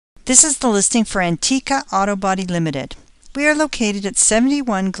This is the listing for Antica Auto Body Limited. We are located at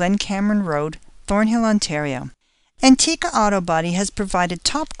 71 Glen Cameron Road, Thornhill, Ontario. Antica Auto Body has provided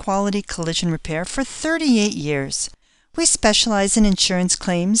top quality collision repair for 38 years. We specialize in insurance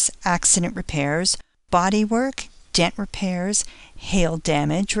claims, accident repairs, body work, dent repairs, hail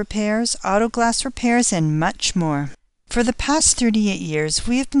damage repairs, auto glass repairs, and much more. For the past 38 years,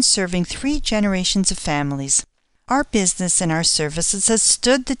 we have been serving 3 generations of families. Our business and our services has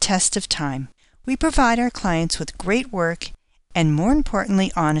stood the test of time. We provide our clients with great work and, more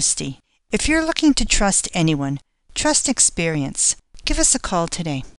importantly, honesty. If you're looking to trust anyone, trust experience. Give us a call today.